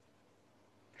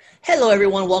Hello,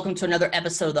 everyone. Welcome to another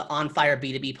episode of the On Fire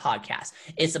B2B podcast.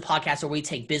 It's a podcast where we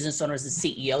take business owners and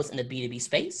CEOs in the B2B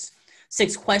space.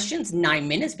 6 questions, 9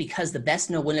 minutes, because the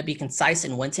best know when to be concise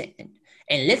and when to end.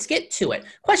 And let's get to it.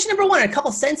 Question number 1, in a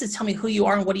couple sentences, tell me who you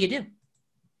are and what do you do?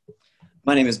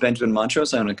 My name is Benjamin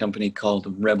Montrose. I own a company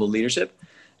called Rebel Leadership.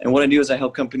 And what I do is I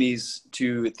help companies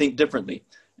to think differently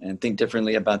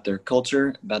about their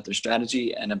culture, about their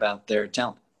strategy, and about their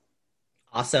talent.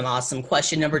 Awesome.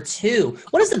 Question number 2,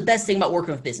 what is the best thing about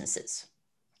working with businesses?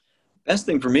 Best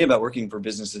thing for me about working for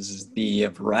businesses is the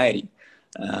variety.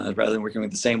 Rather than working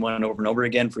with the same one over and over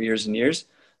again for years and years,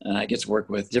 I get to work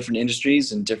with different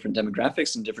industries and different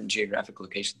demographics and different geographic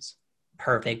locations.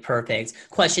 Perfect.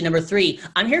 Question number 3,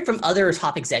 I'm hearing from other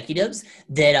top executives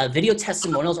that video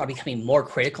testimonials are becoming more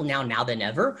critical now than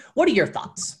ever. What are your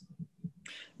thoughts?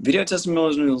 Video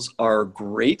testimonials are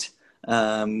great.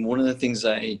 One of the things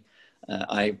I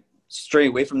stray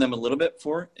away from them a little bit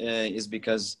is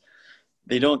because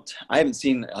I haven't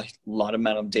seen a lot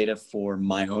amount of data for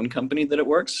my own company that it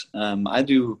works. I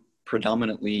do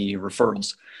predominantly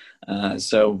referrals.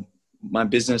 So my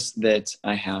business that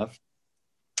I have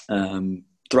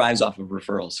thrives off of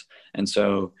referrals. And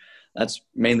so that's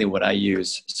mainly what I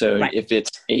use. So Right. If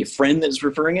it's a friend that's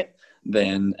referring it,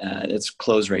 then its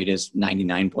close rate is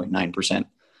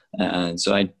 99.9%.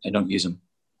 So I don't use them.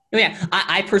 Yeah,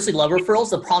 I personally love referrals.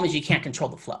 The problem is you can't control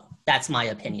the flow. That's my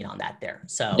opinion on that there.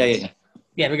 So Yeah. yeah,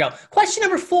 there we go. Question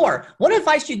number 4, what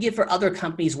advice do you give for other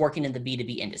companies working in the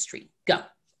B2B industry? Go.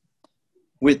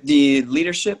 With the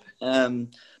leadership,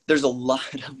 there's a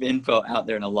lot of info out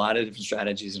there and a lot of different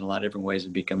strategies and a lot of different ways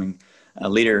of becoming a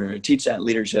leader or teach that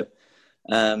leadership.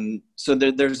 So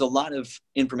there's a lot of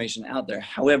information out there.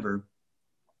 However,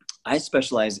 I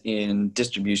specialize in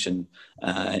distribution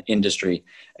industry,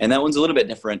 and that one's a little bit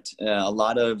different. A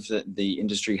lot of the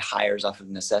industry hires off of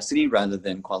necessity rather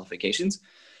than qualifications.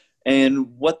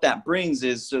 And what that brings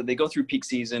is, so they go through peak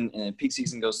season, and peak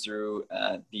season goes through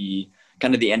the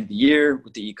end of the year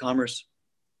with the e-commerce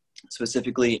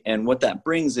specifically. And what that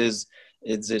brings is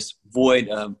this void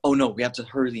of, oh no, we have to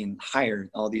hurry and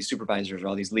hire all these supervisors or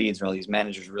all these leads or all these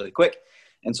managers really quick.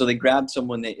 And so they grab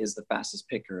someone that is the fastest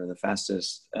picker or the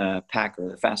fastest packer,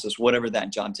 or the fastest whatever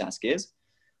that job task is.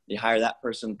 They hire that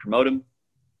person, promote them,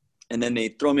 and then they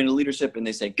throw them into leadership and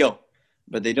they say, go.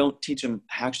 But they don't teach them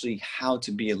actually how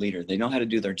to be a leader. They know how to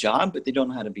do their job, but they don't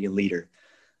know how to be a leader.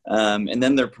 And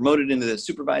then they're promoted into the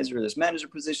supervisor or this manager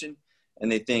position,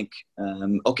 and they think,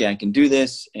 okay, I can do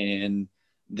this. And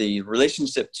the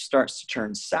relationship starts to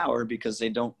turn sour because they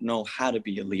don't know how to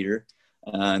be a leader.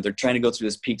 They're trying to go through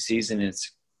this peak season, and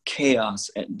it's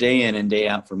chaos day in and day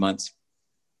out for months.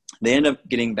 They end up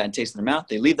getting bad taste in their mouth.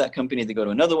 They leave that company. They go to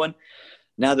another one.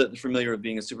 Now that they're familiar with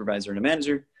being a supervisor and a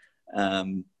manager,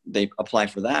 they apply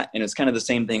for that. And it's kind of the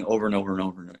same thing over and over and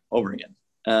over and over again.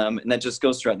 And that just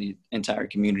goes throughout the entire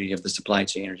community of the supply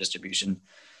chain or distribution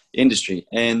industry.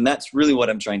 And that's really what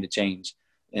I'm trying to change.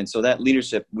 And so that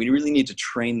leadership, we really need to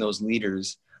train those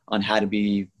leaders on how to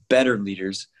be better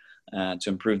leaders, to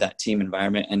improve that team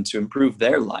environment and to improve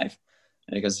their life.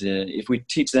 Because if we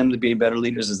teach them to be better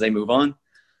leaders as they move on,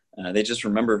 they just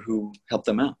remember who helped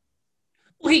them out.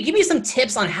 Okay, give me some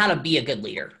tips on how to be a good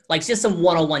leader, like just some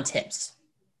one-on-one tips.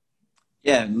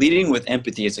 Yeah, leading with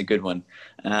empathy is a good one.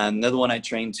 Another one I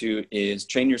train to is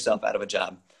train yourself out of a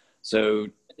job. So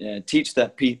teach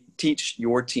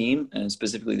your team, and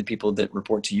specifically the people that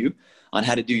report to you, on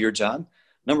how to do your job.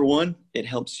 Number 1, it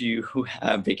helps you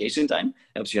have vacation time,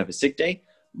 helps you have a sick day.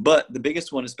 But the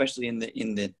biggest one, especially in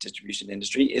the distribution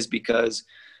industry, is because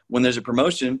when there's a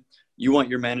promotion, you want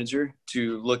your manager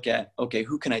to look at, okay,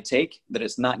 who can I take that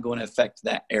it's not going to affect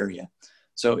that area?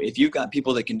 So if you've got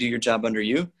people that can do your job under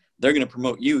you, they're going to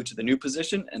promote you to the new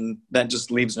position, and that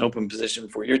just leaves an open position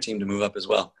for your team to move up as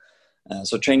well.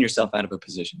 So train yourself out of a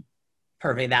position.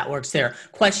 Perfect, that works there.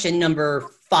 Question number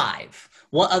 5,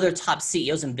 what other top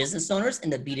CEOs and business owners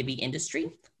in the B2B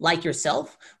industry, like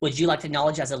yourself, would you like to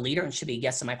acknowledge as a leader and should be a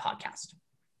guest on my podcast?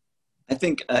 I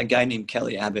think a guy named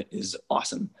Kelly Abbott is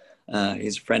awesome.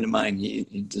 He's a friend of mine.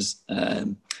 He just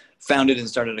founded and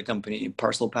started a company,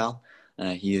 Parcel Pal.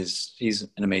 He's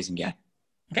an amazing guy.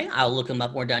 Okay, I'll look him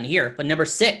up when we're done here. But number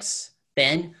 6,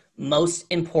 Ben, most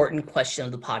important question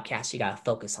of the podcast. You got to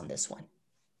focus on this one.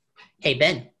 Hey,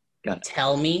 Ben,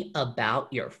 tell me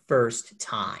about your first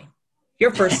time,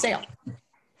 your first sale.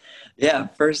 Yeah,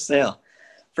 first sale.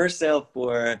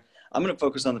 I'm going to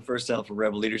focus on the first sale for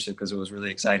Rebel Leadership because it was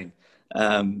really exciting.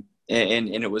 And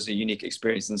it was a unique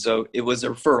experience. And so it was a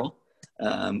referral,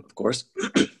 of course.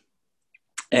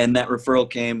 And that referral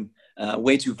came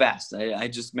way too fast. I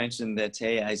just mentioned that,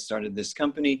 hey, I started this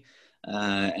company.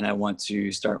 and I want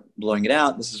to start blowing it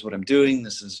out. This is what I'm doing.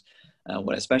 This is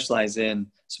what I specialize in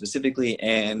specifically.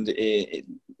 And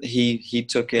he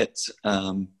took it.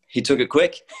 He took it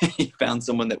quick. He found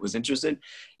someone that was interested.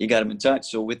 He got him in touch.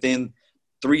 So within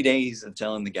 3 days of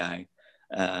telling the guy,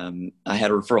 I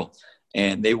had a referral,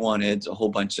 and they wanted a whole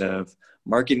bunch of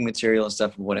marketing material and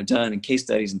stuff of what I've done and case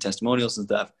studies and testimonials and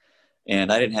stuff.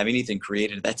 And I didn't have anything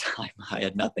created at that time. I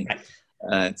had nothing.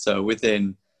 So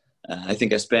within, I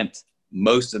think I spent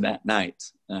most of that night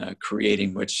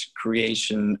creating, which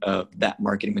creation of that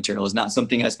marketing material is not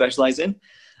something I specialize in.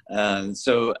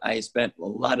 So I spent a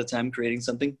lot of time creating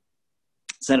something,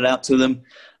 sent it out to them.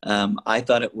 I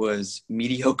thought it was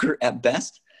mediocre at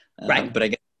best, but I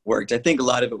guess it worked. I think a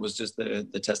lot of it was just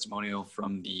the testimonial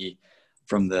from the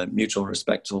mutual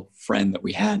respectful friend that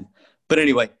we had. But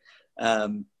anyway,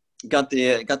 got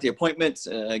the appointment,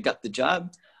 got the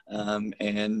job,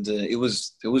 and it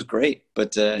was great.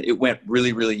 But it went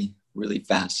really, really, really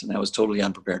fast, and I was totally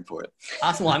unprepared for it.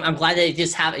 Awesome. Well, I'm glad that it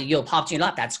just popped in your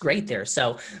lap. That's great there.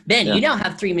 So Ben, you now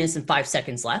have 3 minutes and 5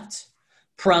 seconds left.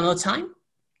 Promo time.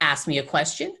 Ask me a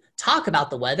question. Talk about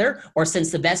the weather, or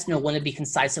since the best know when to be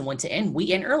concise and when to end,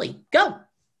 we end early. Go.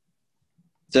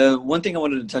 The one thing I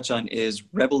wanted to touch on is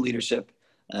rebel leadership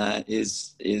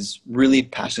is really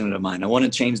passionate of mine. I want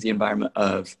to change the environment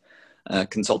of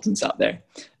consultants out there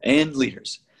and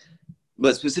leaders,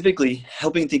 but specifically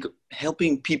helping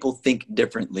people think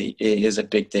differently is a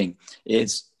big thing.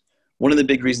 It's one of the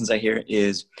big reasons I hear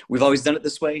is we've always done it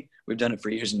this way. We've done it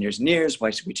for years and years and years. Why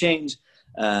should we change?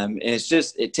 And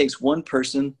it takes one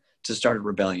person to start a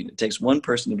rebellion. It takes one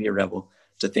person to be a rebel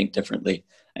to think differently.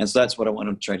 And so that's what I want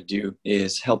to try to do,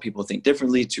 is help people think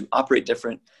differently, to operate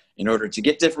different. In order to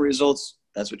get different results,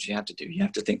 that's what you have to do. You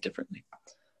have to think differently.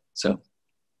 So.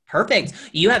 Perfect.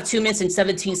 You have 2 minutes and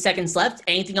 17 seconds left.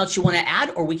 Anything else you want to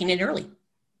add, or we can end early?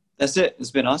 That's it.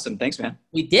 It's been awesome. Thanks, man.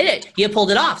 We did it. You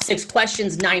pulled it off. 6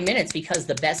 questions, 9 minutes, because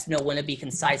the best know when to be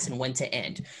concise and when to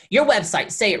end. Your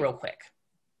website, say it real quick.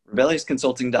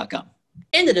 RebelliousConsulting.com.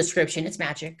 In the description, it's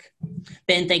magic.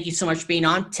 Ben, thank you so much for being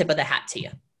on. Tip of the hat to you.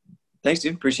 Thanks,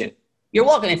 dude. Appreciate it. You're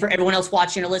welcome. And for everyone else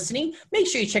watching or listening, make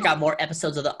sure you check out more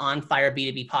episodes of the On Fire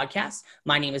B2B podcast.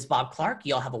 My name is Bob Clark.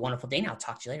 You all have a wonderful day, and I'll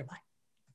talk to you later. Bye.